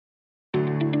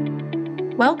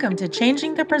Welcome to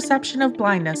Changing the Perception of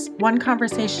Blindness, one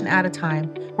conversation at a time,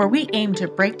 where we aim to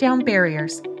break down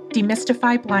barriers,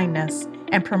 demystify blindness,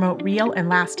 and promote real and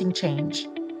lasting change.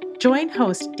 Join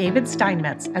host David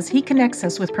Steinmetz as he connects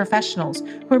us with professionals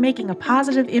who are making a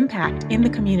positive impact in the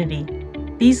community.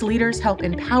 These leaders help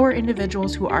empower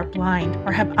individuals who are blind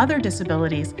or have other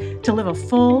disabilities to live a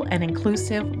full and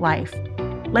inclusive life.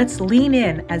 Let's lean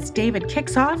in as David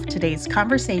kicks off today's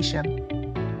conversation.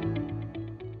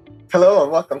 Hello,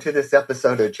 and welcome to this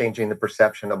episode of Changing the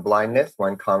Perception of Blindness,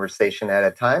 one conversation at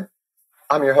a time.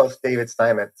 I'm your host, David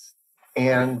Steinmetz.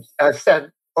 And I've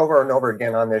said over and over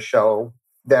again on this show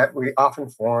that we often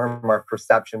form our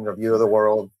perceptions or view of the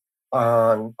world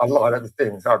on a lot of the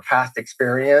things, our past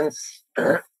experience,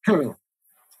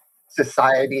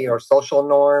 society or social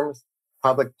norms,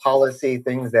 public policy,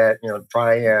 things that,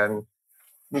 try and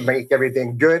make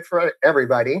everything good for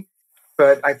everybody.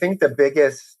 But I think the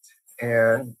biggest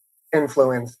and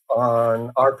influence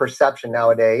on our perception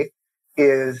nowadays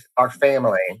is our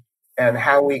family and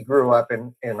how we grew up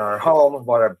in our home,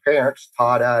 what our parents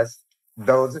taught us,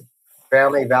 those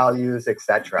family values,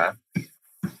 etc.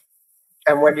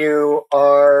 And when you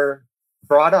are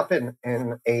brought up in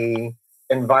a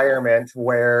environment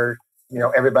where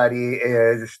everybody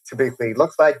is typically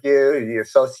looks like you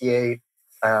associate,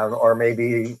 or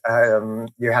maybe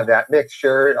you have that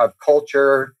mixture of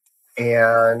culture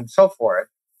and so forth.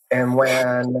 And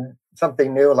when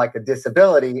something new like a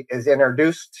disability is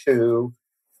introduced to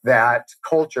that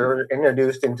culture,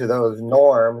 introduced into those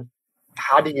norms,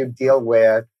 how do you deal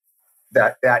with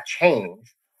that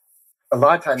change? A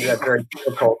lot of times that's very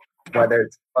difficult, whether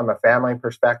it's from a family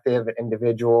perspective, an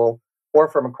individual,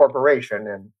 or from a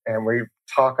corporation. And we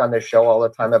talk on this show all the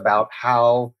time about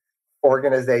how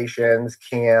organizations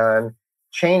can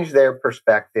change their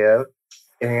perspective,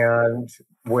 and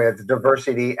with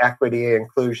diversity, equity,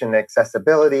 inclusion,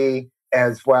 accessibility,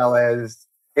 as well as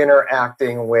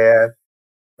interacting with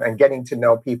and getting to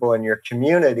know people in your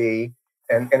community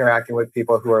and interacting with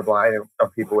people who are blind or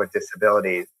people with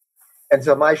disabilities. And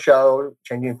so my show,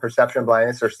 Changing Perception of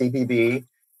Blindness, or CPB,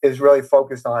 is really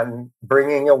focused on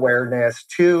bringing awareness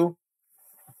to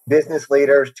business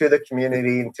leaders, to the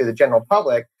community, and to the general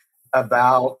public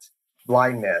about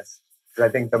blindness. I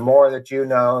think the more that you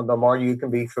know, the more you can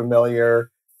be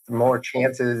familiar, the more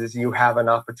chances you have an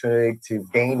opportunity to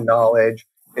gain knowledge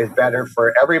is better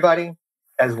for everybody,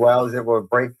 as well as it will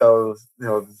break those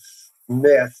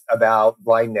myths about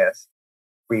blindness.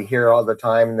 We hear all the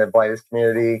time in the blindness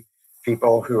community,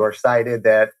 people who are sighted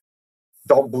that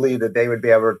don't believe that they would be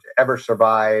able to ever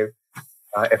survive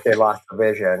if they lost the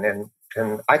vision.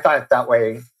 And I thought that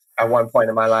way at one point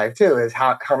in my life too, is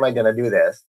how am I going to do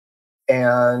this?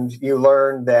 And you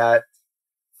learn that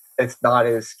it's not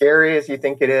as scary as you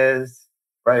think it is,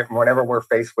 right? Whenever we're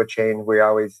faced with change, we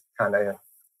always kind of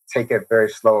take a very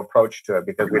slow approach to it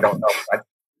because we don't know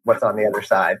what's on the other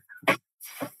side.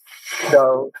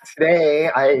 So today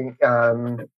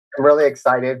I'm really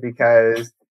excited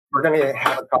because we're going to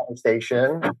have a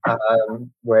conversation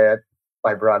with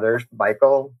my brothers,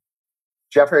 Michael,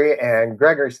 Jeffrey, and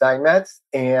Gregory Steinmetz.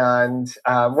 And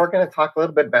we're going to talk a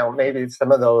little bit about maybe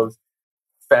some of those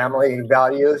family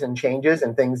values and changes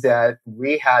and things that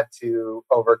we had to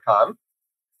overcome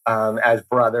as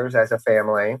brothers, as a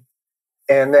family.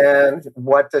 And then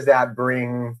what does that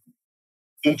bring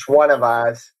each one of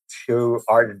us to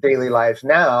our daily lives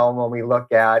now when we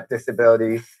look at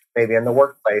disability, maybe in the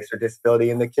workplace, or disability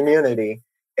in the community?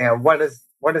 And what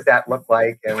does that look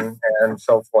like, and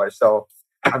so forth. So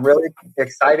I'm really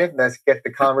excited. Let's get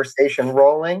the conversation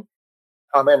rolling.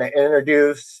 I'm going to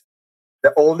introduce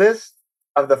the oldest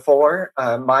of the four,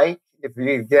 Mike. If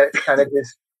you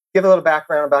just give a little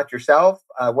background about yourself,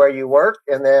 where you work,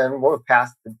 and then we'll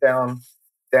pass it down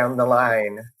the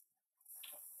line.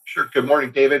 Sure. Good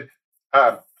morning, David.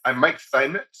 I'm Mike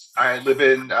Steinmetz. I live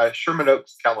in Sherman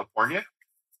Oaks, California.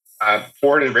 I'm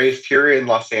born and raised here in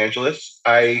Los Angeles.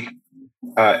 I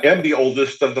am the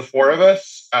oldest of the four of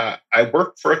us. I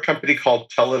work for a company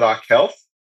called Teladoc Health.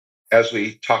 As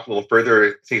we talk a little further,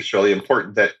 I think it's really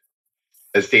important that,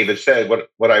 as David said,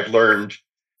 what I've learned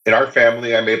in our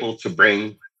family, I'm able to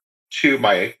bring to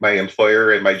my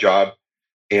employer and my job,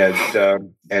 and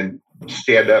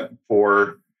stand up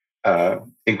for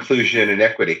inclusion and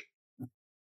equity.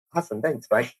 Awesome, thanks,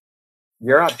 Mike.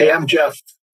 You're up. Hey, I'm Jeff.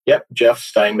 Yep, Jeff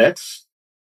Steinmetz.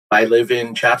 I live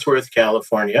in Chatsworth,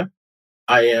 California.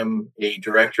 I am a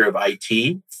director of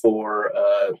IT for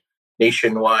a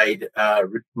nationwide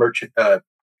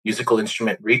musical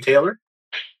instrument retailer.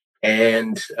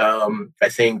 And I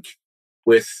think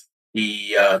with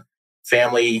the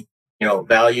family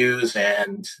values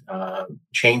and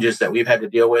changes that we've had to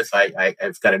deal with,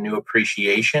 I've got a new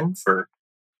appreciation for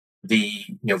the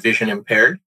vision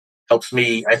impaired. Helps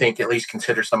me, I think, at least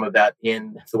consider some of that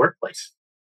in the workplace.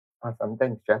 Awesome.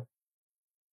 Thanks, Jeff.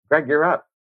 Greg, you're up.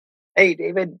 Hey,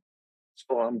 David.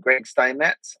 So I'm Greg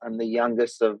Steinmetz. I'm the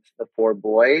youngest of the four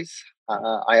boys.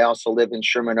 I also live in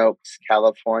Sherman Oaks,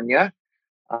 California.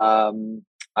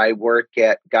 I work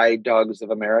at Guide Dogs of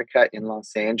America in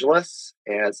Los Angeles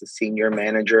as a senior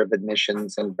manager of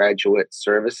admissions and graduate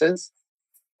services.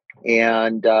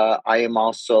 And I am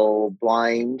also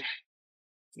blind.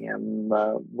 I'm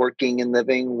working and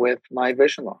living with my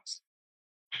vision loss.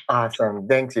 Awesome.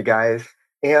 Thanks, you guys.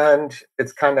 And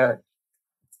it's kind of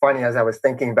funny as I was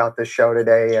thinking about this show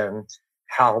today and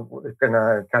how we're going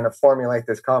to kind of formulate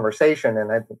this conversation.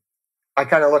 And I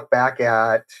kind of look back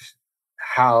at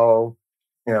how,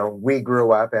 we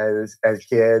grew up as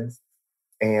kids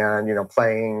and,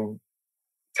 playing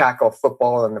tackle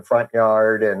football in the front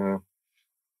yard. And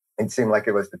it seemed like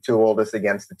it was the two oldest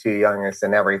against the two youngest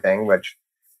and everything, which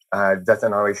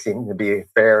doesn't always seem to be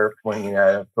fair when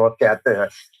you look at the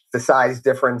size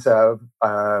difference of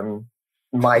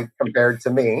Mike compared to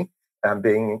me,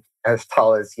 being as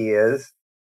tall as he is.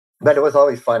 But it was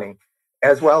always funny,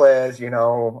 as well as,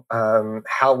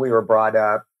 how we were brought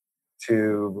up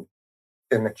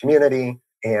in the community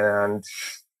and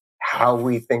how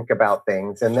we think about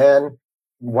things. And then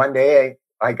one day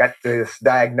I got this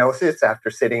diagnosis after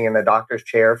sitting in a doctor's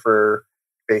chair for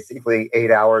basically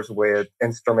 8 hours with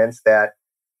instruments that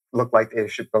looked like they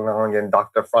should belong in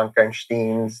Dr.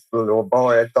 Frankenstein's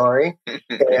laboratory,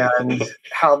 and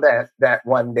how that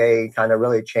one day kind of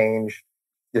really changed,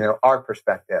 our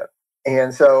perspective.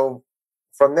 And so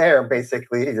from there,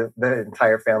 basically, the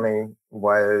entire family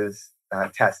was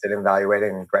tested and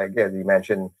evaluated. And Greg, as you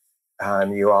mentioned,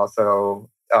 you also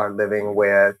are living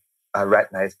with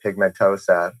retinitis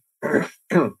pigmentosa.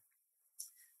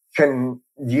 Can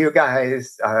you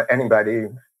guys, anybody,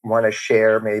 want to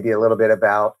share maybe a little bit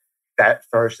about that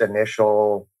first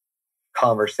initial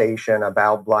conversation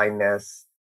about blindness?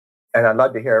 And I'd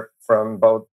love to hear from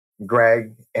both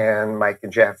Greg and Mike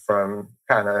and Jeff from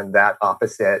kind of that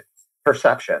opposite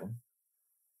perception.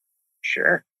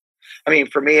 Sure. I mean,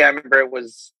 for me, I remember it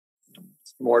was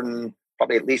more than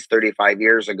probably at least 35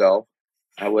 years ago.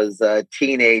 I was a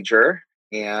teenager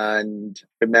and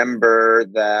remember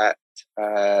that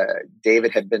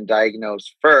David had been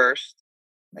diagnosed first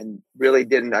and really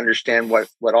didn't understand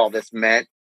what all this meant.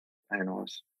 I don't know, I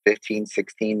was 15,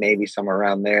 16, maybe somewhere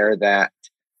around there, that,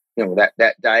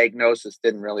 that diagnosis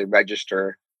didn't really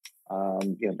register,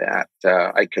 that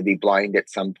I could be blind at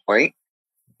some point.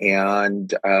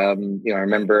 And, I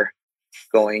remember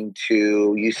going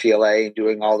to UCLA and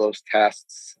doing all those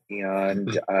tests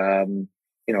and,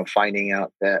 finding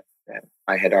out that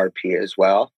I had RP as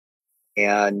well.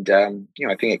 And, I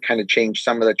think it kind of changed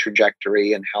some of the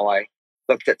trajectory and how I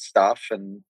looked at stuff,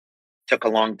 and took a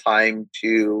long time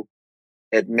to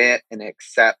admit and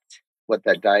accept what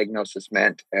that diagnosis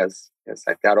meant as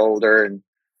I got older, and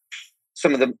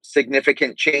some of the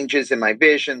significant changes in my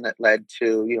vision that led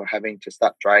to, having to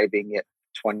stop driving at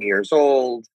 20 years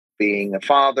old, being a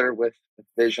father with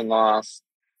vision loss,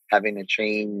 having to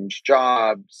change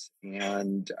jobs,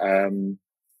 and,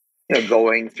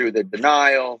 going through the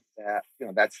denial that,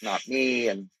 that's not me,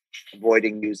 and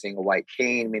avoiding using a white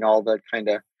cane. I mean, all the kind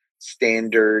of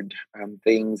standard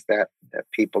things that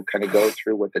people kind of go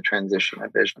through with the transition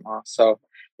of vision loss. So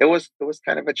it was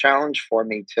kind of a challenge for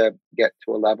me to get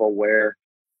to a level where,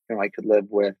 I could live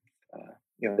with,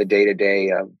 the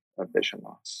day-to-day of vision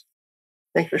loss.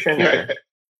 Thanks for sharing that.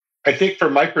 I think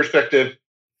from my perspective,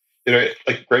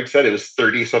 like Greg said, it was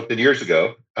 30 something years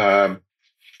ago.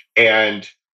 And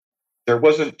there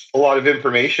wasn't a lot of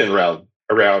information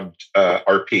around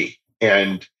RP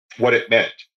and what it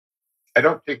meant. I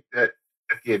don't think that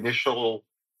at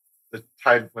the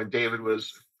time when David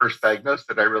was first diagnosed,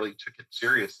 that I really took it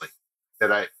seriously.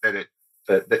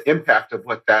 The impact of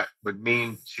what that would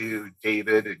mean to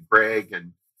David and Greg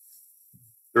and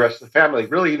the rest of the family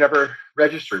really never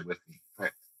registered with me. I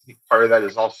think part of that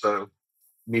is also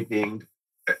me being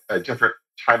a different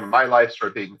time in my life, sort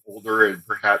of being older and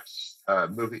perhaps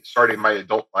starting my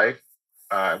adult life.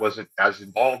 I wasn't as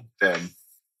involved then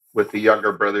with the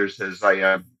younger brothers as I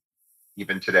am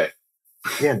even today.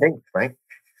 Yeah, thanks, Mike.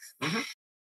 Mm-hmm.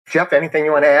 Jeff, anything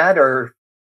you want to add? Or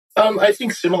I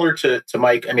think similar to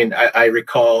Mike. I mean, I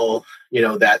recall,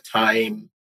 that time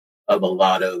of a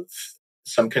lot of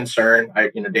some concern.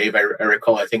 Dave, I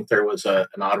recall, I think there was an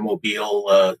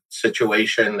automobile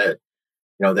situation that,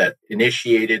 that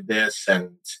initiated this,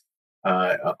 and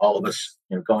all of us,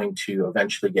 going to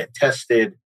eventually get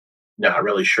tested, not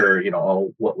really sure,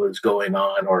 all what was going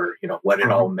on or, what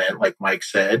it all meant, like Mike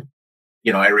said.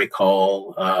 I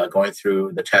recall going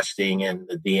through the testing and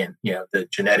the DNA, the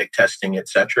genetic testing, et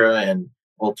cetera. And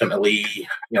ultimately,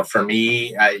 for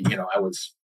me, I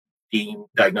was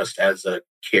diagnosed as a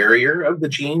carrier of the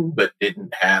gene, but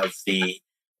didn't have the,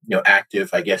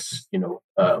 active, I guess,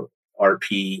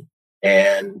 RP.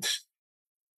 And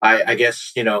I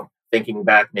guess, thinking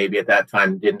back, maybe at that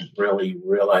time, didn't really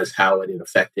realize how it had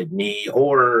affected me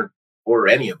or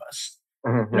any of us.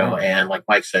 And like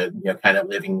Mike said, kind of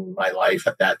living my life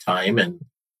at that time, and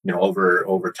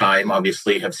over time,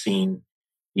 obviously, have seen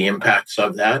the impacts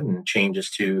of that and changes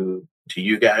to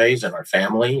you guys and our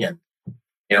family, and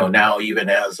now even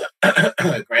as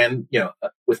a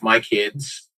with my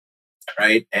kids,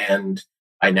 right, and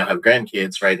I now have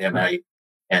grandkids, right,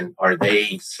 and are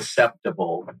they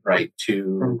susceptible, right,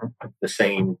 to the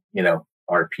same,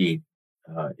 RP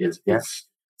is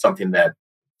something that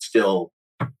still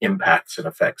impacts and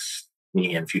affects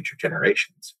me and future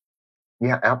generations.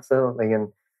 Yeah, absolutely.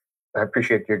 And I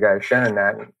appreciate you guys sharing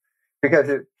that, because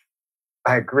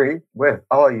I agree with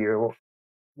all of you.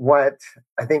 What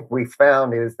I think we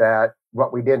found is that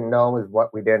what we didn't know is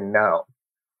what we didn't know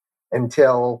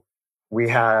until we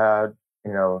had,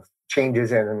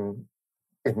 changes in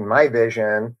my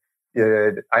vision.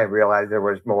 I realized there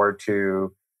was more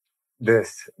to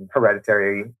this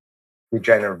hereditary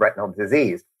degenerative retinal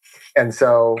disease. And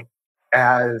so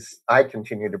as I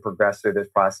continue to progress through this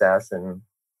process and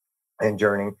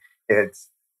journey, it's,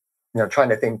 trying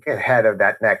to think ahead of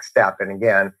that next step. And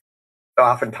again,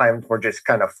 oftentimes we're just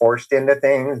kind of forced into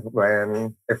things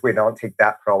when, if we don't take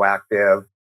that proactive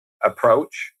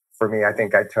approach. For me, I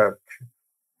think I took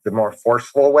the more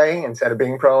forceful way instead of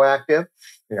being proactive.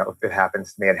 If it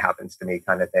happens to me, it happens to me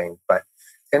kind of thing. But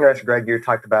interesting, Greg, you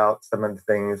talked about some of the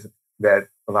things that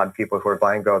a lot of people who are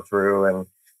blind go through and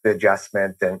the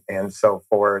adjustment and so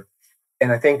forth.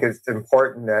 And I think it's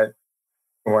important that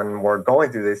when we're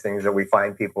going through these things that we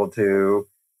find people to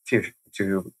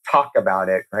talk about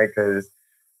it, right? Because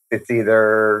it's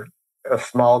either a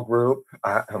small group.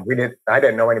 I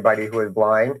didn't know anybody who was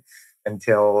blind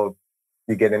until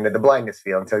you get into the blindness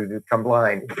field, until you become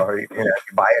blind, or you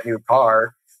buy a new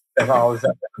car, and all of a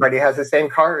sudden everybody has the same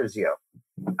car as you.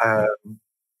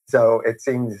 So it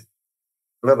seems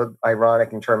a little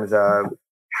ironic in terms of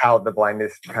how the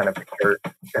blindness kind of appeared.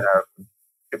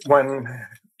 When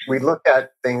we look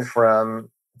at things from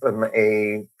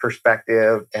a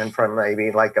perspective and from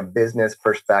maybe like a business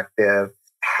perspective,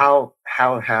 how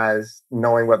has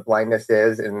knowing what blindness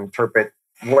is and interpret,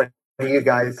 what do you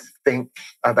guys think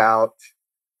about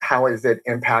how has it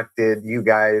impacted you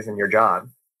guys and your job?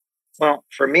 Well,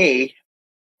 for me,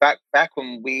 back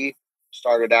when we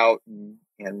started out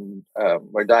and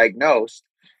were diagnosed,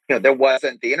 there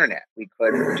wasn't the internet. We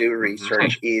couldn't do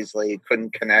research easily,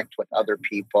 couldn't connect with other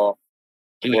people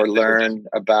or learn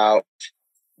about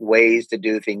ways to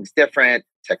do things different,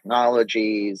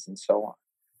 technologies, and so on.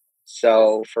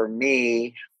 So for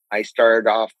me, I started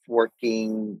off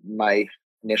working my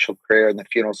initial career in the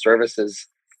funeral services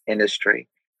industry.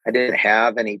 I didn't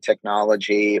have any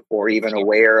technology or even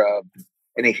aware of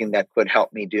anything that could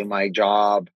help me do my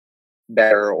job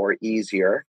better or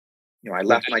easier. I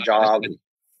left my job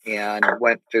and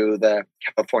went through the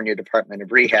California Department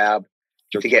of Rehab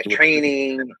to get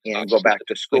training and go back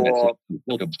to school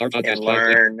and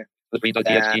learn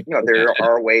that there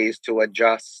are ways to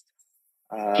adjust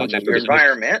your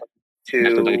environment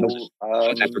to make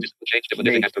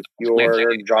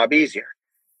your job easier.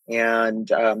 And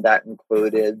that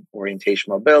included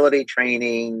orientation mobility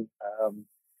training.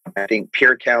 I think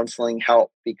peer counseling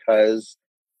helped because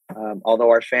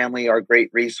although our family are great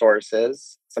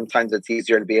resources, sometimes it's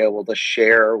easier to be able to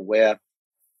share with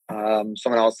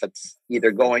someone else that's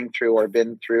either going through or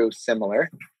been through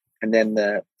similar. And then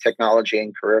the technology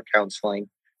and career counseling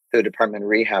through the Department of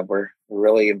Rehab were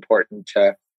really important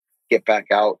to get back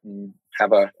out and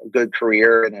have a good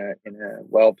career in a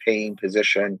well-paying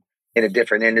position in a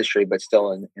different industry, but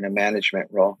still in a management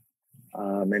role.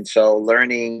 And so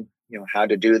learning, how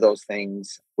to do those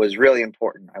things was really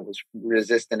important. I was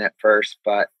resistant at first,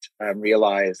 but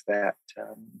realized that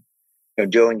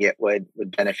doing it would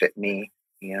benefit me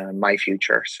and my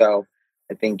future. So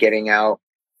I think getting out,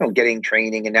 getting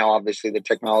training, and now obviously the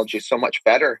technology is so much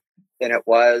better than it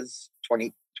was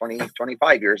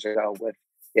 25 years ago with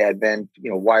advent,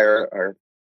 wire or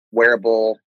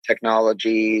wearable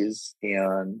technologies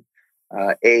and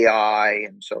AI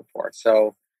and so forth.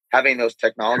 So having those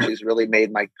technologies really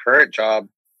made my current job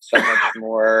so much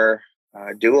more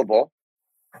doable.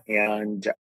 And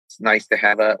it's nice to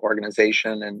have an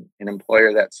organization and an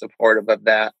employer that's supportive of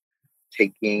that,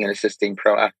 taking and assisting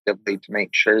proactively to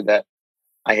make sure that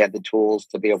I have the tools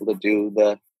to be able to do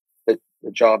the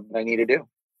job that I need to do.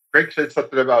 Greg said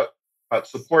something about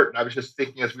support, and I was just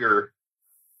thinking as we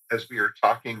were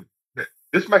talking that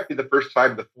this might be the first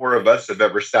time the four of us have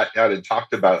ever sat down and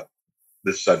talked about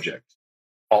this subject.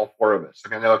 All four of us. I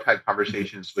mean, I know I've had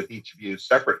conversations with each of you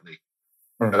separately,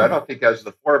 but I don't think as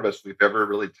the four of us we've ever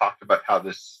really talked about how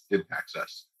this impacts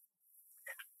us.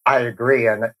 I agree,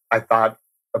 and I thought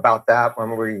about that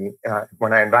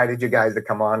when I invited you guys to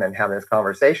come on and have this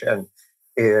conversation.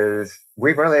 Is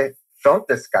we really don't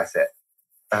discuss it,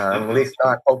 at least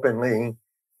not openly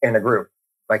in a group,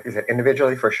 like you said,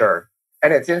 individually for sure.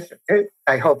 And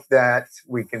I hope that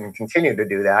we can continue to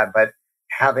do that, but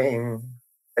having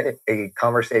a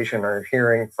conversation or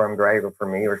hearing from Greg or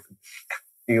from me or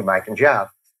you, Mike and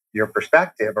Jeff, your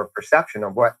perspective or perception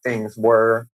of what things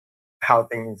were, how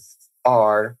things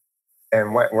are,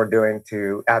 and what we're doing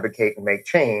to advocate and make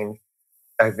change,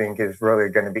 I think is really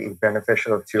going to be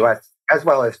beneficial to us as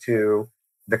well as to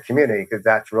the community, because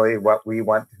that's really what we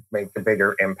want to make a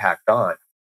bigger impact on.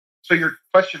 So your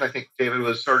question, I think, David,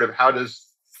 was sort of how does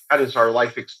our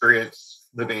life experience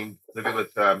living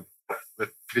with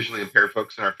visually impaired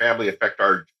folks in our family affect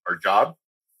our job?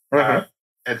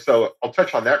 And so I'll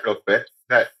touch on that real quick.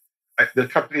 That the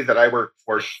company that I work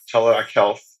for, Teladoc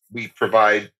Health, we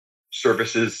provide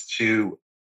services to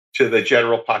the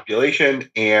general population,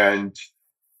 and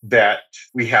that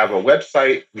we have a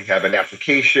website, we have an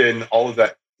application. All of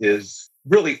that is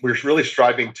we're really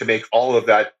striving to make all of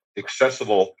that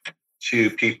accessible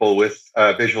to people with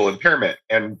visual impairment.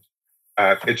 And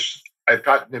I've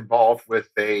gotten involved with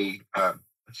a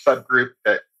subgroup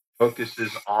that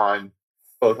focuses on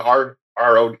both our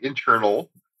own internal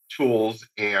tools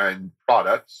and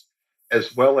products,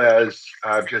 as well as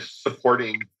just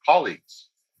supporting colleagues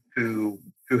who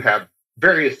have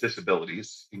various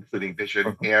disabilities, including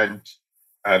vision. And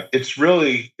it's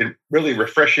really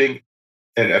refreshing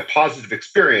and a positive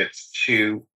experience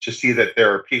to see that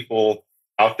there are people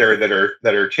out there that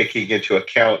are taking into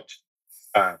account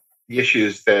the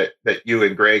issues that you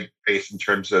and Greg face in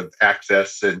terms of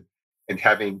access and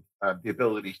having the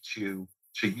ability to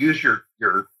use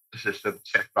your assistive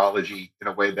technology in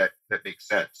a way that makes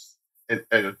sense.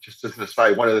 And just as an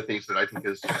aside, one of the things that I think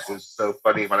is so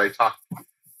funny when I talk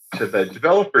to the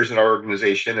developers in our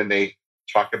organization, and they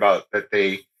talk about that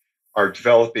they are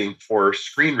developing for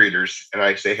screen readers, and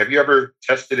I say, have you ever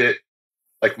tested it?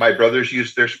 Like my brothers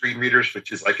use their screen readers,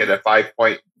 which is like at a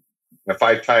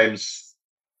 5 times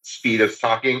speed of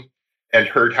talking, and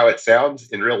heard how it sounds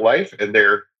in real life, and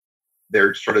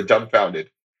they're sort of dumbfounded.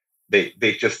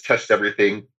 They just test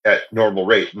everything at normal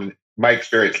rate. And my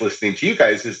experience listening to you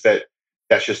guys is that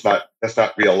that's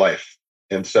not real life.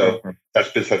 And so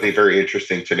that's been something very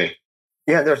interesting to me.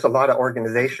 Yeah, there's a lot of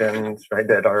organizations, right,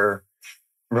 that are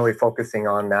really focusing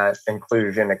on that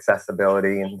inclusion,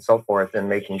 accessibility, and so forth, and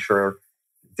making sure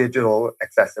digital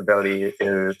accessibility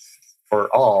is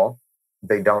for all.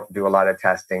 They don't do a lot of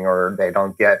testing, or they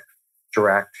don't get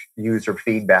direct user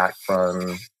feedback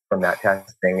from that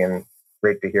testing. And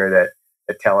great to hear that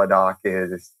the Teladoc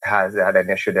has that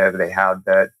initiative. They have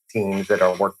the teams that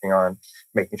are working on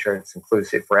making sure it's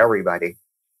inclusive for everybody.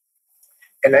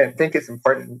 And I think it's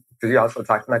important because you also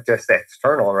talked not just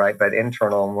external, right, but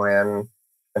internal. When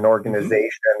an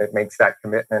organization that makes that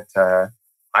commitment to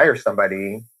hire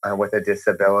somebody with a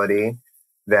disability,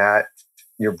 that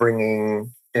you're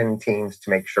bringing in teams to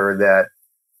make sure that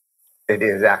it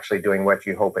is actually doing what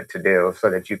you hope it to do, so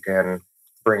that you can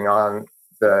bring on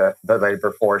the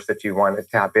labor force that you want to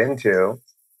tap into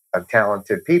of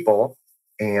talented people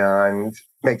and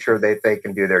make sure that they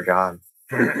can do their job.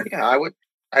 Yeah,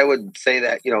 I would say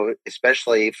that,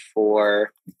 especially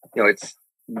for, it's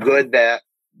good that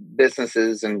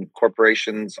businesses and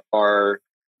corporations are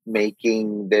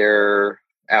making their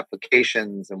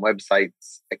applications and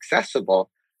websites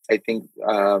accessible. I think,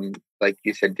 like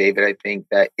you said, David, I think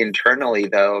that internally,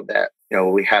 though, that,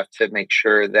 we have to make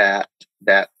sure that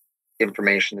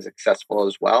information is accessible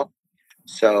as well.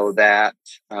 So that,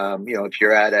 if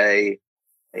you're at a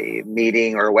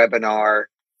meeting or a webinar,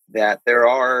 that there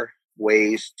are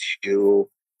ways to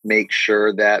make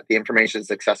sure that the information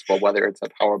is accessible, whether it's a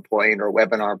PowerPoint or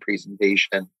webinar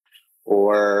presentation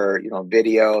or,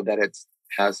 video,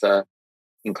 that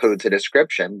includes a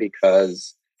description,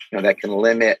 because, that can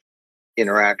limit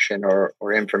interaction or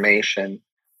information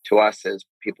to us as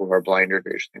people who are blind or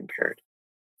visually impaired.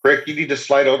 Rick, you need to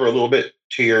slide over a little bit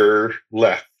to your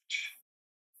left.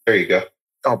 There you go.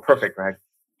 Oh, perfect, Greg.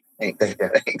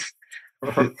 Thanks.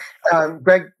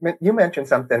 Greg, you mentioned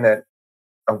something that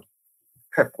a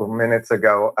couple minutes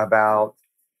ago about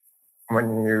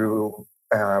when you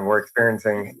were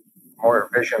experiencing more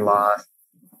vision loss,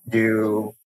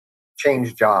 you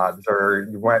changed jobs or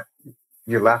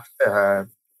you left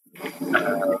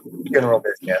funeral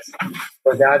business.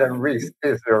 Was that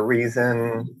is there a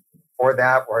reason for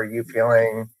that? Were you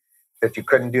feeling that you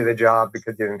couldn't do the job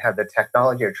because you didn't have the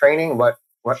technology or training? What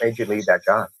made you leave that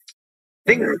job?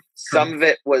 I think some of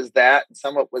it was that,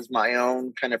 some of it was my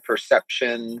own kind of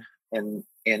perception and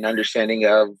understanding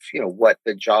of, what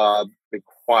the job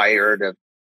required of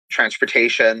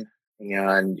transportation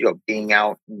and, being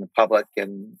out in the public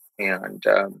and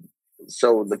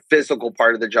so the physical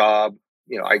part of the job,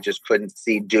 I just couldn't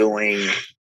see doing,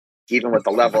 even with the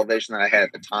level of vision that I had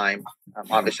at the time.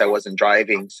 Obviously I wasn't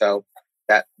driving, so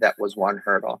that was one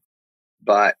hurdle.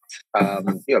 But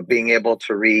being able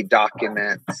to read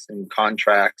documents and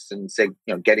contracts and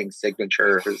getting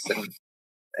signatures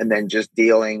and then just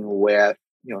dealing with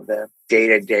the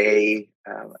day-to-day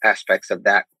aspects of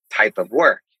that type of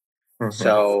work. Mm-hmm.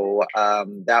 So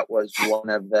that was one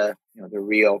of the the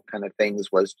real kind of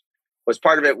things was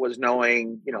part of it was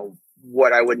knowing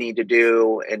what I would need to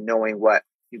do and knowing what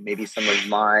maybe some of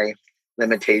my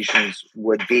limitations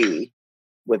would be,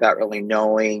 without really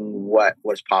knowing what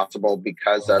was possible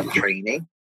because of training.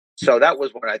 So that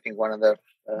was I think one of the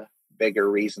bigger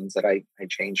reasons that I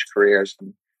changed careers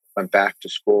and went back to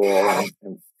school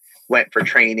and went for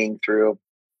training through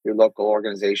local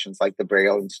organizations like the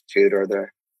Braille Institute or the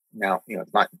now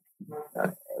it's not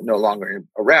no longer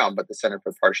around, but the Center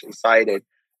for Partially Sighted,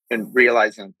 and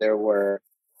realizing that there were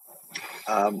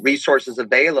resources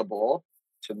available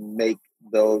to make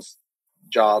those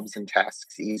jobs and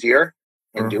tasks easier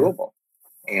and doable.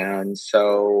 And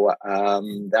so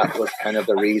that was kind of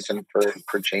the reason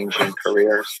for changing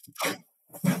careers.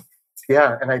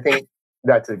 Yeah, and I think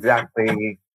that's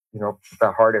exactly,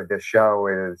 the heart of this show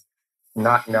is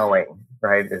not knowing,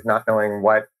 right? Is not knowing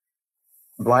what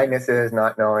blindness is,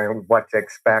 not knowing what to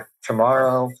expect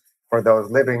tomorrow for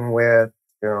those living with,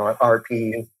 an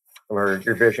RP, where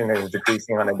your vision is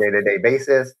decreasing on a day-to-day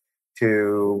basis,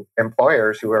 to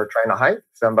employers who are trying to hire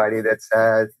somebody that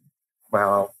says,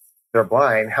 well, they're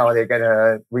blind. How are they going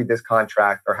to read this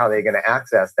contract, or how are they going to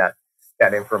access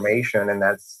that information? And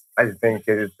that's, I think,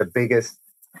 is the biggest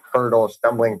hurdle,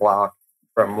 stumbling block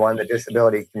from one, the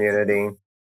disability community,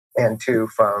 and two,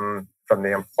 from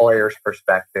the employer's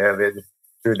perspective. Is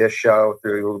through this show,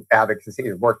 through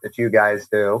advocacy work that you guys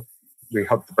do, we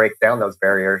hope to break down those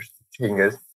barriers.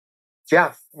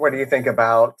 Jeff, what do you think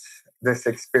about this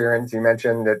experience? You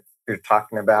mentioned that you're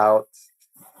talking about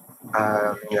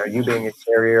you being a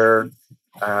carrier,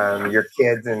 your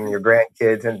kids and your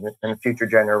grandkids and future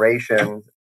generations,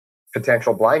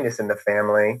 potential blindness in the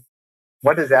family.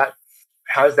 How does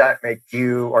that make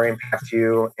you or impact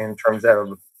you in terms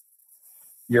of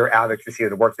your advocacy of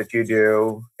the work that you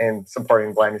do in supporting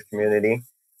the blindness community,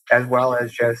 as well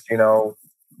as just,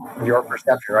 your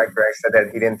perception, right? Greg said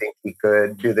that he didn't think he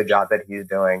could do the job that he's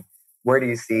doing. Where do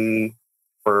you see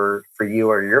for you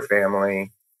or your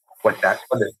family what does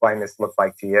blindness look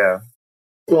like to you?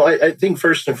 Well, I think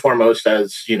first and foremost,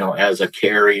 as as a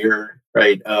carrier,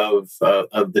 right, of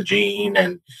the gene,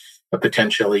 and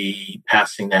potentially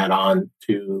passing that on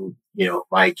to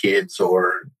my kids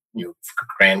or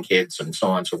grandkids and so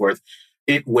on and so forth,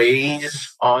 it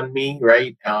weighs on me,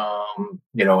 right?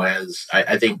 As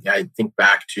I think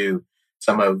back to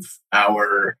some of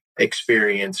our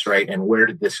experience, right, and where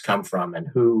did this come from, and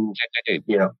who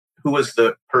was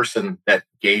the person that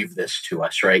gave this to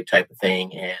us, right, type of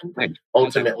thing. And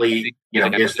ultimately,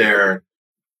 is there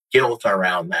guilt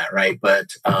around that, right? But,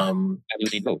 and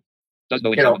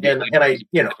I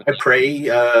pray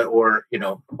or,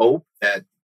 hope that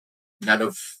none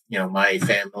of, my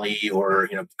family or,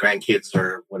 grandkids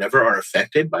or whatever are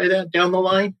affected by that down the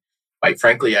line. Quite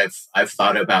frankly, I've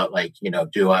thought about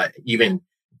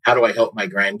how do I help my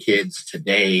grandkids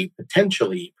today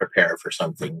potentially prepare for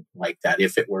something like that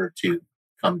if it were to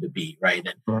come to be, right?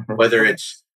 And whether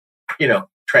it's,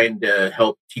 trying to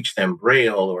help teach them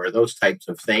Braille or those types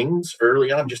of things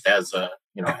early on, just as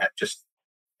just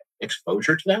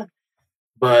exposure to that.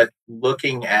 But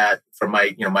looking at, from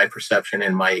my, my perception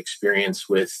and my experience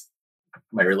with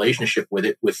my relationship with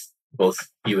it, with both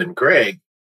you and Greg,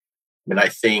 I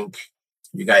think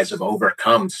you guys have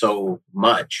overcome so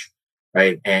much,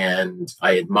 right? And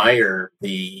I admire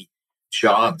the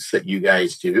jobs that you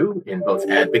guys do in both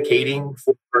advocating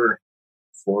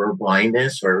for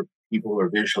blindness or people who are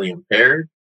visually impaired,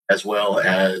 as well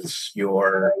as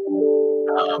your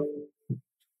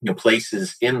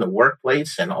places in the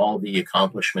workplace and all the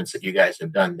accomplishments that you guys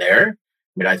have done there.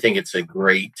 I mean, I think it's a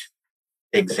great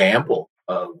example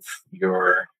of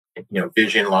your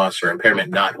vision loss or impairment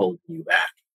not holding you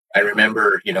back. I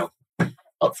remember,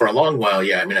 for a long while,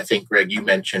 yeah. I mean, I think, Greg, you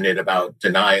mentioned it about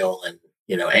denial and,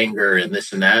 anger and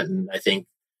this and that. And I think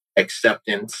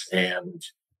acceptance, and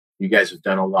you guys have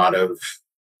done a lot of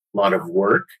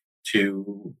work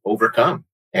to overcome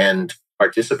and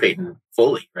participate in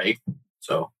fully, right?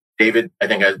 So, David, I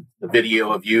think the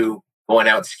video of you going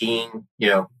out skiing,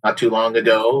 not too long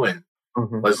ago, and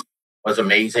was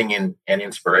amazing and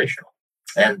inspirational.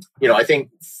 And, I think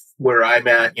where I'm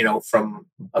at, from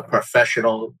a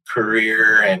professional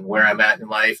career and where I'm at in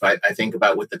life, I think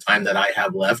about with the time that I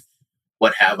have left,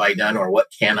 what have I done or what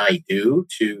can I do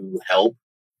to help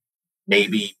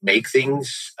maybe make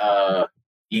things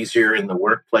easier in the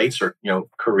workplace or,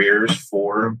 careers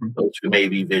for those who may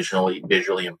be visually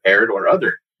impaired or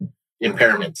other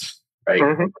impairments, right?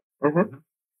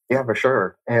 Yeah, for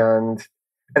sure. And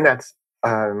that's,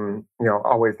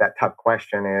 always that tough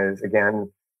question is,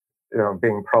 again,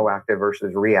 being proactive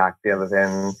versus reactive,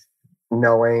 and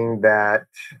knowing that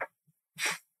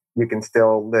you can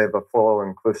still live a full,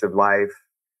 inclusive life,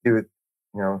 do,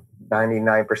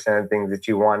 99% of things that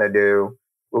you want to do.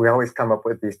 We always come up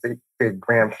with these big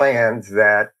grand plans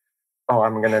that,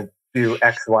 I'm going to do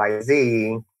X, Y,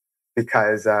 Z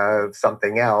because of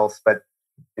something else. But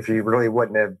if you really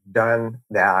wouldn't have done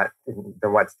that,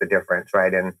 then what's the difference,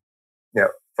 right? And,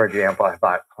 for example, I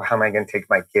thought, how am I going to take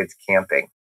my kids camping?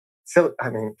 So,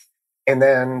 and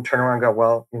then turn around and go,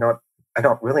 well, I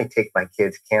don't really take my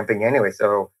kids camping anyway.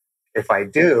 So if I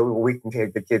do, we can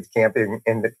take the kids camping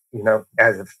in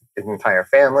as an entire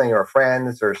family or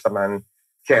friends or someone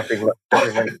camping in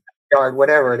the yard,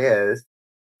 whatever it is.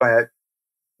 But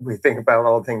we think about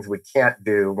all the things we can't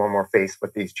do when we're faced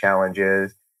with these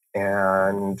challenges,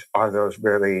 and are those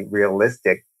really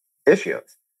realistic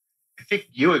issues? I think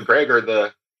you and Greg are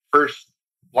the first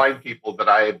blind people that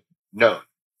I've known.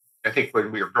 I think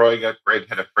when we were growing up, Greg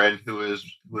had a friend who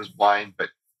was blind, but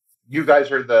you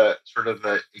guys are the sort of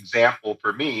the example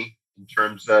for me in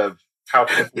terms of how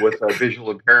people with a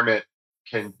visual impairment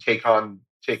can take on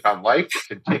life,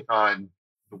 can take on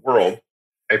the world.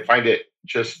 I find it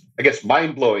just, I guess,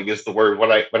 mind blowing is the word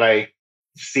when I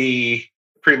see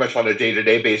pretty much on a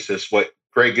day-to-day basis what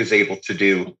Greg is able to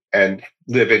do and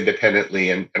live independently.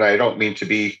 And I don't mean to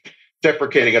be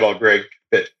deprecating at all, Greg,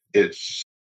 but it's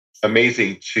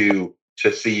amazing to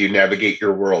see you navigate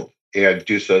your world and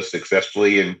do so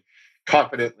successfully and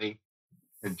confidently.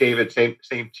 And David, same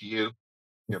to you.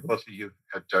 Both of you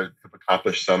have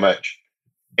accomplished so much.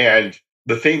 And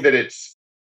the thing that it's,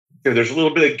 there's a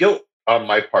little bit of guilt on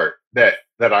my part that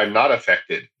I'm not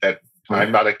affected, that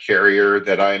I'm not a carrier,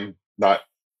 that I'm not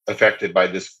affected by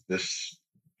this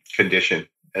condition.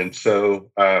 And so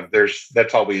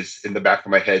that's always in the back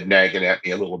of my head nagging at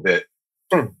me a little bit.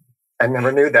 I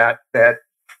never knew that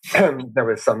there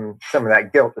was some of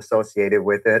that guilt associated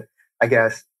with it. I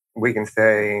guess we can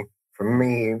say, for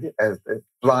me as the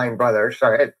blind brother,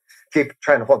 sorry, I keep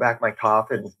trying to hold back my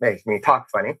cough, and it makes me talk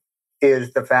funny,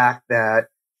 is the fact that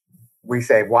we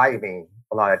say, why me,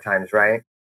 a lot of times, right?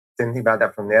 Didn't think about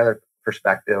that from the other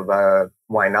perspective of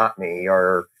why not me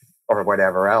or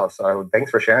whatever else. So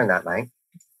thanks for sharing that, Mike.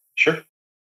 Sure.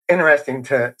 Interesting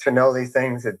to know these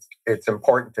things. It's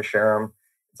important to share them.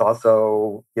 It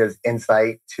also gives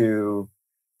insight to,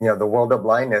 the world of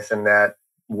blindness, and that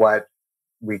what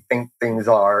we think things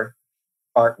aren't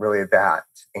really that.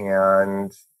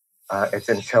 And it's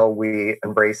until we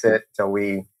embrace it, till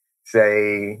we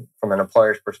say, from an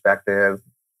employer's perspective,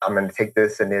 I'm going to take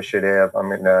this initiative. I'm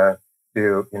going to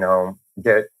do,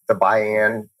 get the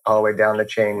buy-in all the way down the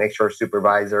chain, make sure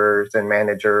supervisors and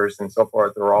managers and so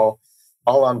forth are all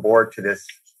on board to this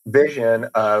vision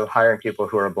of hiring people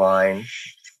who are blind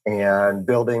and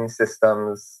building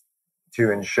systems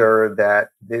to ensure that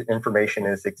the information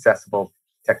is accessible,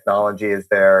 technology is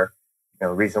there,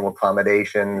 reasonable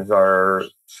accommodations are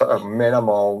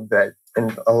minimal, that,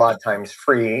 and a lot of times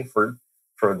free for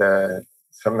some of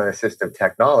the assistive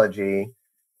technology,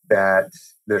 that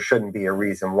there shouldn't be a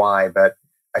reason why. But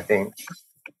I think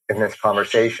in this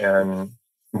conversation,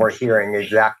 we're hearing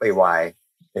exactly why.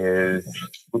 Is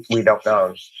we don't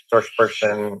know. First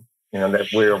person, that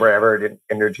we were ever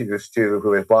introduced to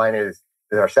who is blind is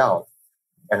ourselves.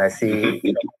 And I see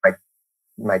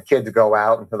my kids go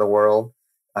out into the world.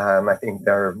 I think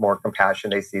they're more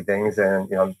compassionate. They see things, and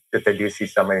if they do see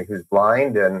somebody who's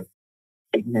blind and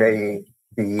may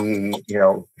be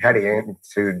heading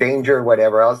into danger,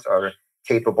 whatever else, are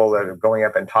capable of going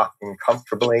up and talking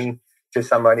comfortably to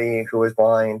somebody who is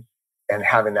blind, and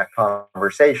having that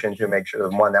conversation to make sure,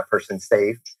 one, that person's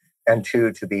safe, and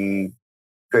two, to be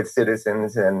good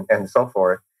citizens and so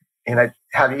forth. And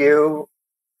have you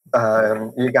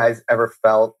you guys ever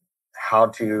felt how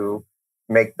to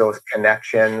make those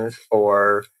connections,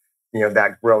 or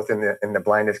that growth in the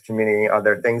blindness community? Are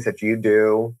there things that you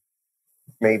do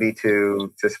maybe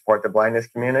to support the blindness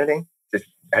community? Just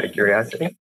out of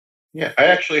curiosity. Yeah, I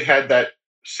actually had that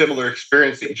similar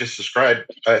experience that you just described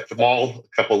at the mall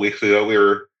a couple of weeks ago.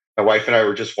 My wife and I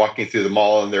were just walking through the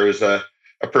mall, and there was a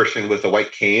person with a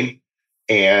white cane,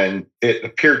 and it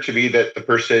appeared to me that the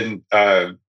person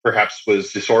perhaps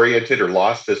was disoriented or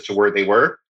lost as to where they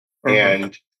were. Mm-hmm.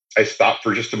 And I stopped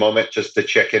for just a moment just to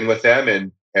check in with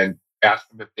them and ask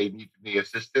them if they needed any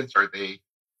assistance. Are they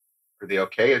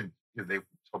okay? And they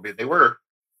told me they were.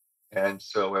 And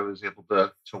so I was able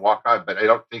to walk on. But I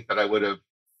don't think that I would have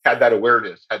had that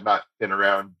awareness had not been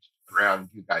around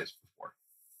you guys before.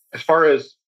 As far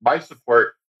as my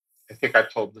support, I think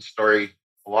I've told this story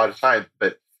a lot of times,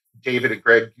 but David and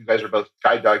Greg, you guys are both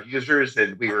guide dog users,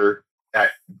 and we were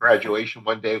at graduation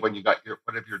one day when you got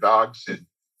one of your dogs, and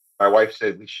my wife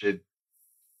said we should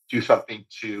do something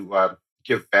to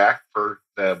give back for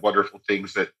the wonderful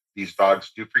things that these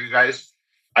dogs do for you guys.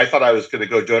 I thought I was going to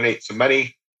go donate some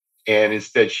money, and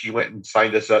instead she went and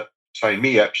signed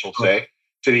me up, she'll say,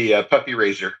 to the puppy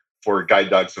raiser for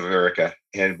Guide Dogs of America.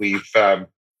 And we've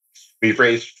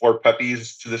raised 4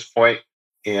 puppies to this point,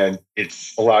 and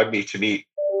it's allowed me to meet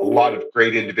a lot of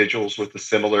great individuals with a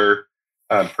similar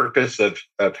purpose of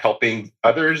helping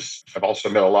others. I've also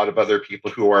met a lot of other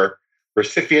people who are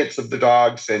recipients of the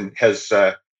dogs, and has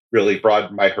really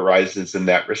broadened my horizons in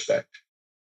that respect.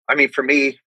 I mean, for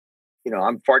me,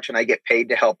 I'm fortunate I get paid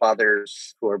to help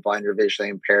others who are blind or visually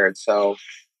impaired. So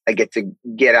I get to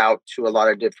get out to a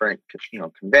lot of different,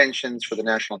 conventions for the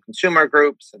national consumer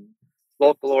groups and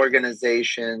local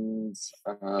organizations,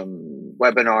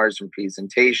 webinars and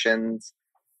presentations,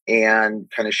 and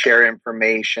kind of share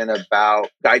information about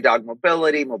guide dog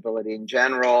mobility in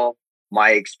general,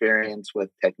 my experience with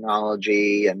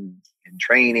technology and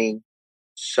training.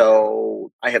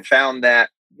 So I have found that,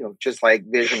 just like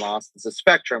vision loss is a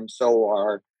spectrum, so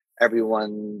are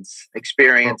everyone's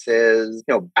experiences,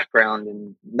 background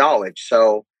and knowledge.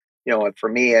 So, for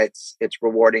me, it's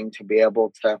rewarding to be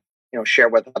able to, share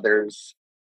with others,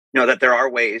 that there are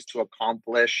ways to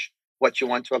accomplish what you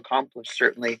want to accomplish.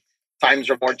 Certainly times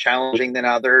are more challenging than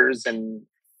others.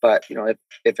 But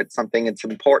if it's something that's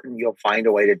important, you'll find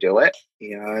a way to do it.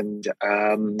 And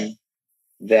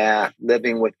that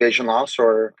living with vision loss,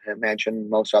 or I imagine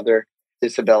most other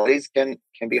disabilities, can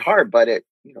be hard, but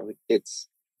it's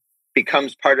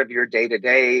becomes part of your day to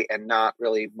day, and not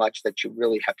really much that you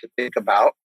really have to think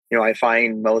about. I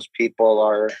find most people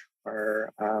are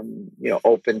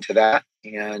open to that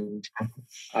and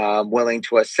willing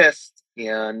to assist,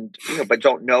 and but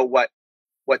don't know what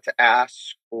to ask,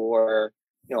 or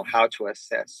how to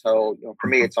assist. So for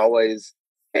me, it's always,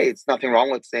 hey, it's nothing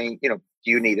wrong with saying, do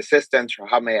you need assistance, or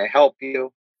how may I help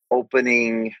you?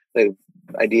 Opening the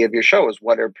idea of your show is,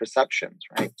 what are perceptions,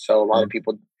 right? So a lot of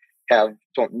people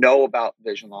don't know about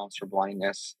vision loss or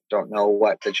blindness, don't know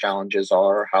what the challenges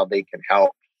are, how they can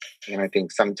help. And I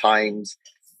think sometimes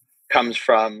comes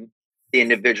from the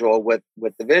individual with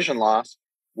the vision loss,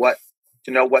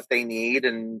 to know what they need,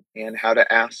 and how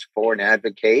to ask for and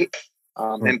advocate,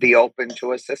 and be open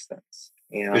to assistance.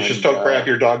 And just don't grab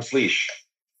your dog's leash.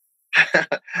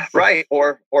 Right.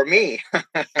 Or me.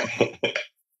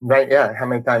 Right. Yeah. How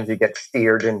many times you get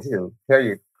steered into, here,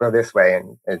 you go this way,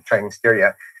 and try and steer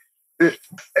you.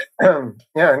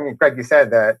 Yeah. I mean, Greg, you said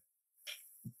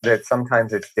that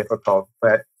sometimes it's difficult,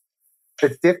 but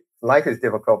life is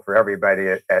difficult for everybody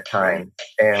at times.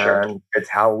 And sure, it's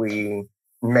how we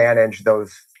manage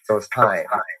those times.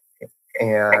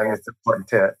 And it's important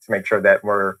to make sure that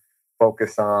we're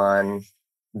focused on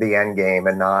the end game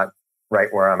and not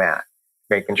right where I'm at.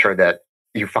 Making sure that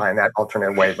you find that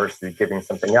alternate way versus giving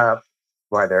something up,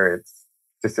 whether it's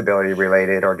disability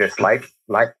related or just life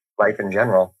in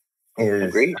general,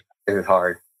 is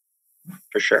hard.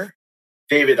 For sure.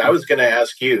 David, I was going to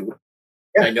ask you,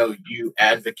 I know you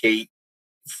advocate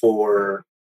for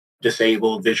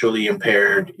disabled, visually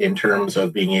impaired in terms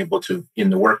of being able to, in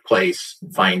the workplace,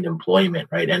 find employment,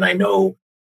 right? And I know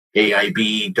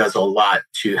AIB does a lot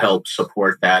to help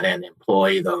support that and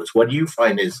employ those. What do you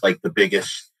find is like the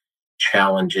biggest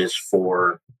challenges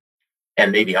for,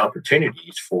 and maybe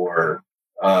opportunities for,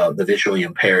 the visually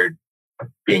impaired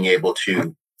being able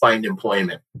to find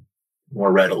employment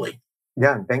more readily?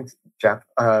 Yeah, thanks, Jeff.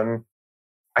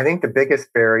 I think the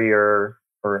biggest barrier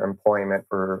for employment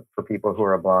for people who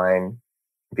are blind,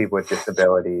 people with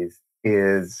disabilities,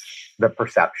 is the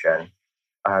perception.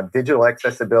 Digital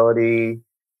accessibility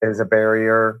is a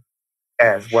barrier,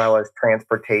 as well as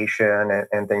transportation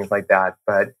and things like that.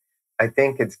 But I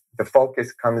think it's the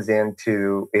focus comes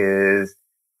into is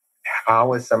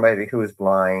how is somebody who is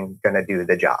blind going to do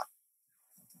the job?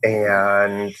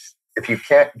 And if you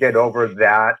can't get over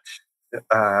that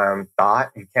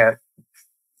thought, you can't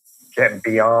get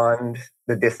beyond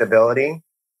the disability,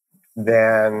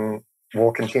 then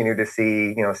we'll continue to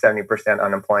see 70%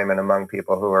 unemployment among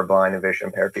people who are blind and vision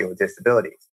impaired people with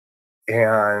disabilities.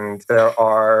 And there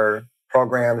are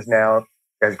programs now,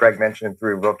 as Greg mentioned,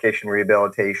 through vocation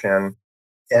rehabilitation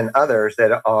and others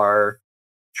that are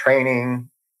training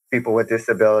people with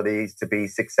disabilities to be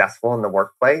successful in the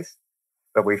workplace.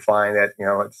 But we find that,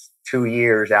 it's 2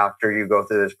 years after you go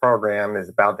through this program is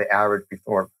about the average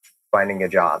before finding a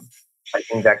job. I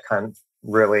think that comes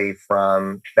really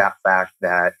from that fact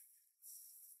that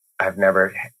I've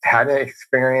never had an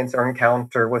experience or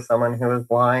encounter with someone who is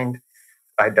blind.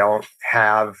 I don't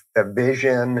have the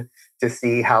vision to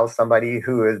see how somebody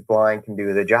who is blind can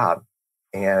do the job.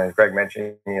 And as Greg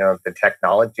mentioned, the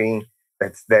technology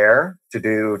that's there to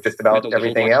do just about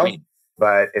everything else,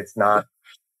 but it's not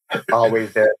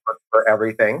always there for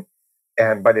everything.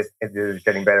 But it is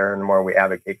getting better, and the more we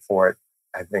advocate for it,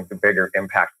 I think the bigger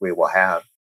impact we will have.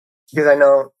 Because I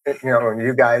know,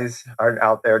 you guys are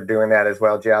out there doing that as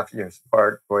well, Jeff. You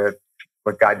support with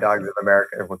Guide Dogs of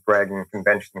America, with Greg, and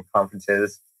convention and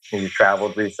conferences. You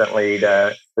traveled recently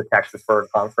to Texas for a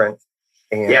conference.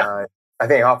 And I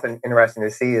think often interesting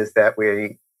to see is that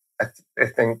I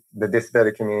think the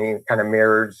disability community kind of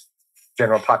mirrors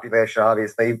general population,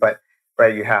 obviously, but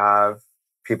you have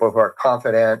people who are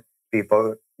confident,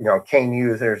 people, cane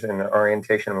users in their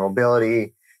orientation and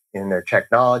mobility, in their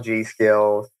technology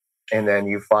skills. And then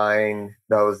you find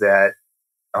those that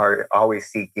are always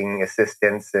seeking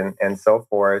assistance and so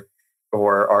forth,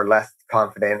 or are less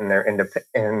confident in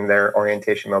their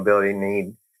orientation mobility,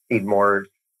 need more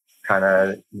kind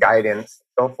of guidance,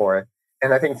 and so forth.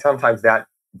 And I think sometimes that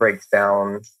breaks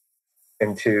down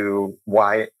into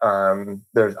why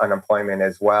there's unemployment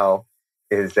as well,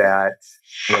 is that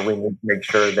we need to make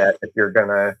sure that if you're going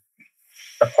to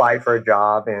apply for a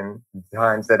job, in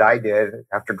times that I did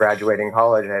after graduating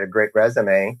college, I had a great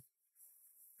resume.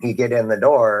 You get in the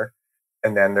door,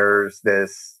 and then there's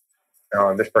this,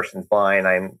 this person's blind.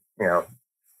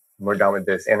 We're done with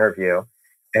this interview,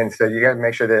 and so you got to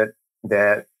make sure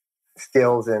that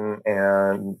skills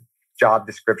and job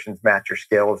descriptions match your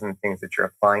skills and things that you're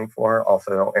applying for.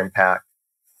 Also, don't impact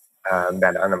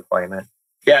that unemployment.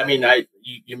 Yeah, I mean,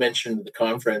 you mentioned the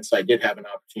conference. I did have an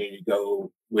opportunity to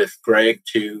go with Greg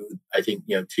to, I think,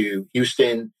 to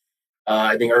Houston.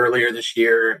 I think earlier this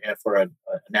year for a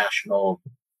national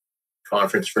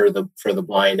conference for the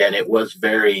blind, and it was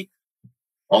very,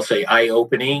 I'll say,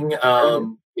 eye-opening.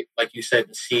 Like you said,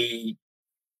 to see.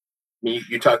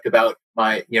 You talked about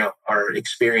our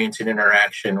experience and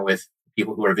interaction with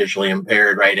people who are visually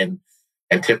impaired, right? And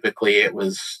typically it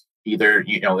was either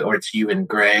or it's you and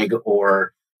Greg,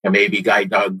 or maybe Guide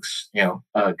Dogs,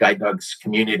 Guide Dogs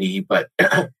community. But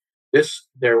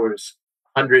there was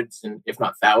hundreds and if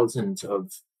not thousands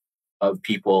of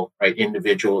people, right,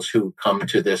 individuals who come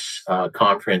to this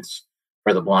conference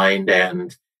for the blind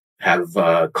and have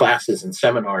classes and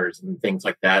seminars and things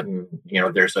like that. And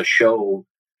there's a show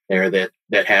there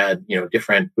that had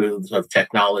different booths of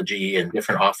technology and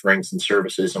different offerings and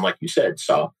services. And like you said,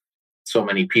 saw so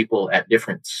many people at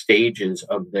different stages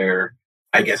of their,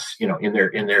 I guess, in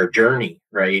their journey,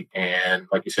 right? And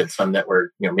like you said, some that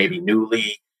were maybe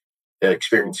newly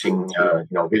experiencing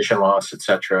vision loss,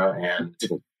 etc. And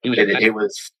it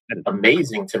was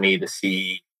amazing to me to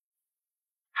see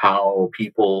how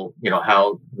people,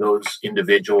 how those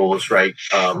individuals, right,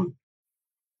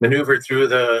 maneuvered through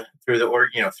the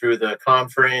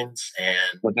conference,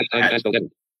 and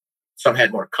some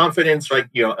had more confidence, like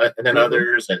than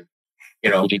others, and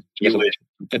you would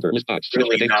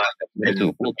really not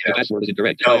know,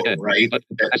 right,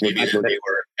 that maybe they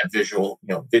were at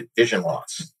vision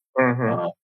loss. Mm-hmm.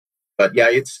 But yeah,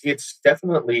 it's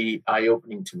definitely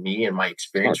eye-opening to me and my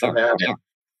experience from that,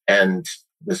 and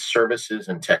the services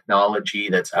and technology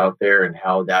that's out there, and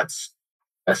how that's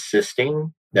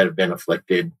assisting that have been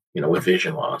afflicted, with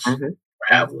vision loss, or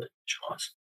have vision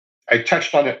loss. I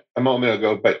touched on it a moment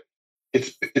ago, but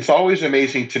it's always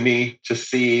amazing to me to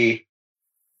see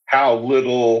how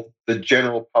little the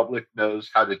general public knows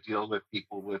how to deal with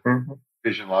people with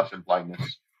vision loss and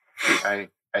blindness. I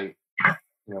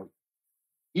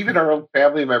even our own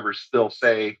family members still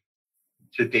say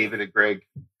to David and Greg,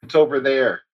 "It's over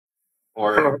there,"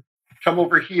 or "Come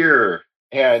over here."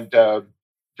 And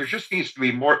there just needs to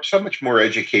be so much more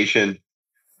education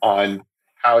on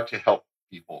how to help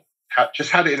people, how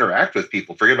to interact with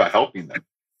people. Forget about helping them,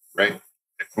 right?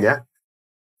 Yeah.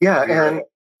 And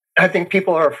I think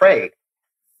people are afraid,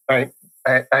 right?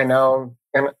 I know,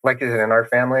 and like you said, in our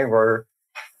family,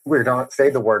 we don't say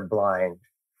the word blind.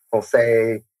 We'll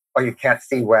say, "Oh, you can't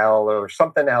see well," or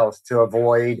something else to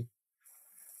avoid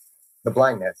the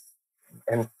blindness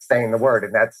and saying the word,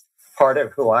 and that's part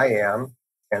of who I am.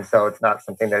 And so it's not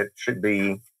something that should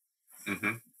be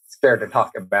scared to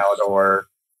talk about or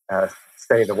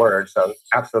say the word. So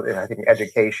absolutely, I think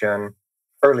education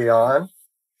early on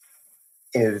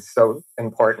is so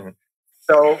important.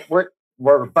 So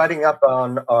we're butting up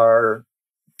on our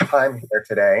time here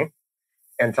today.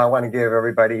 And so I want to give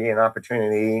everybody an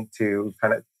opportunity to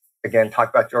kind of, again, talk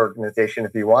about your organization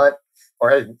if you want,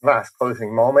 or as last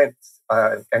closing moments,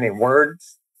 any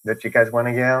words that you guys want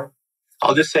to give?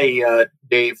 I'll just say,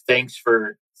 Dave, thanks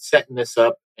for setting this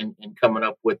up and coming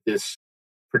up with this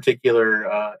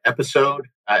particular episode.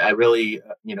 I really,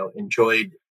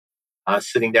 enjoyed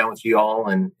sitting down with you all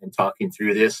and talking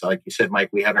through this. Like you said, Mike,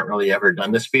 we haven't really ever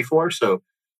done this before. So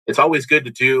it's always good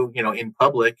to do, in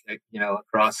public,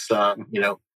 across,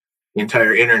 the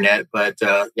entire internet. But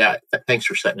thanks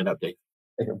for setting it up, Dave.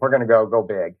 We're going to go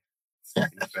big.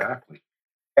 Exactly.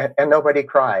 And nobody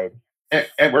cried.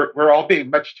 And we're all being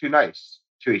much too nice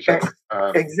to each other.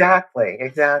 Exactly.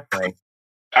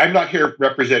 I'm not here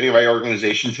representing my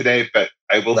organization today, but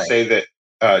I will say that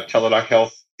Teladoc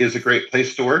Health is a great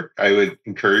place to work. I would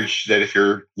encourage that if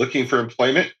you're looking for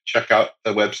employment, check out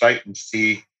the website and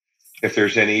see if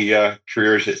there's any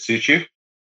careers that suit you.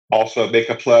 Also, make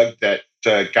a plug that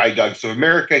Guide Dogs of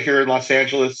America here in Los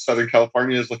Angeles, Southern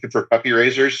California, is looking for puppy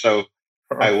raisers. So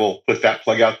I will put that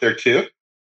plug out there too.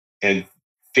 And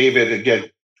David, again,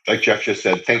 like Jeff just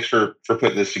said, thanks for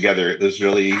putting this together. It was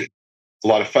really a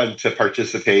lot of fun to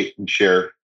participate and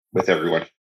share with everyone.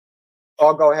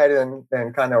 I'll go ahead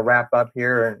and kind of wrap up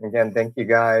here. And again, thank you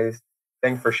guys.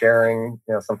 Thanks for sharing,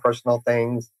 some personal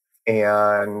things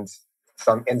and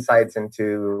some insights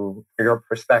into your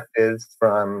perspectives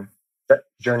from the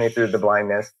journey through the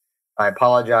blindness. I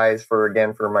apologize for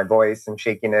my voice and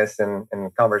shakiness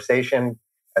and conversation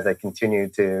as I continue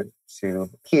to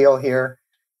heal here.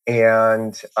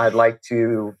 And I'd like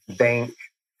to thank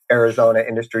Arizona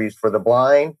Industries for the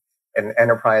Blind, an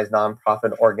enterprise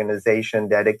nonprofit organization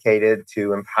dedicated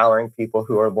to empowering people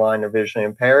who are blind or visually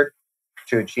impaired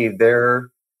to achieve their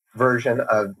version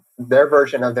of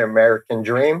the American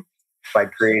dream by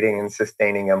creating and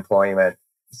sustaining employment.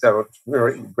 So it's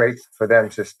really great for them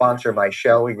to sponsor my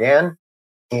show again.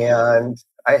 And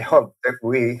I hope that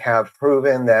we have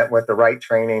proven that with the right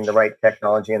training, the right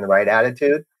technology, and the right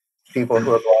attitude, people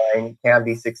who are blind can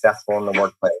be successful in the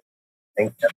workplace.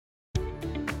 Thank you.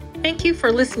 Thank you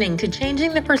for listening to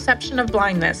Changing the Perception of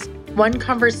Blindness, one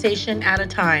conversation at a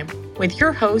time, with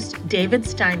your host, David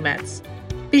Steinmetz.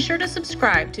 Be sure to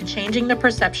subscribe to Changing the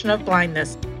Perception of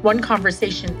Blindness, one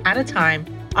conversation at a time,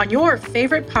 on your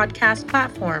favorite podcast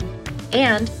platform.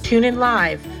 And tune in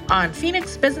live on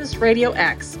Phoenix Business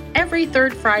RadioX every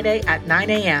third Friday at 9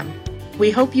 a.m.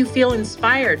 We hope you feel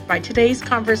inspired by today's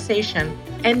conversation,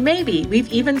 and maybe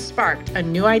we've even sparked a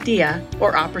new idea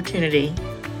or opportunity.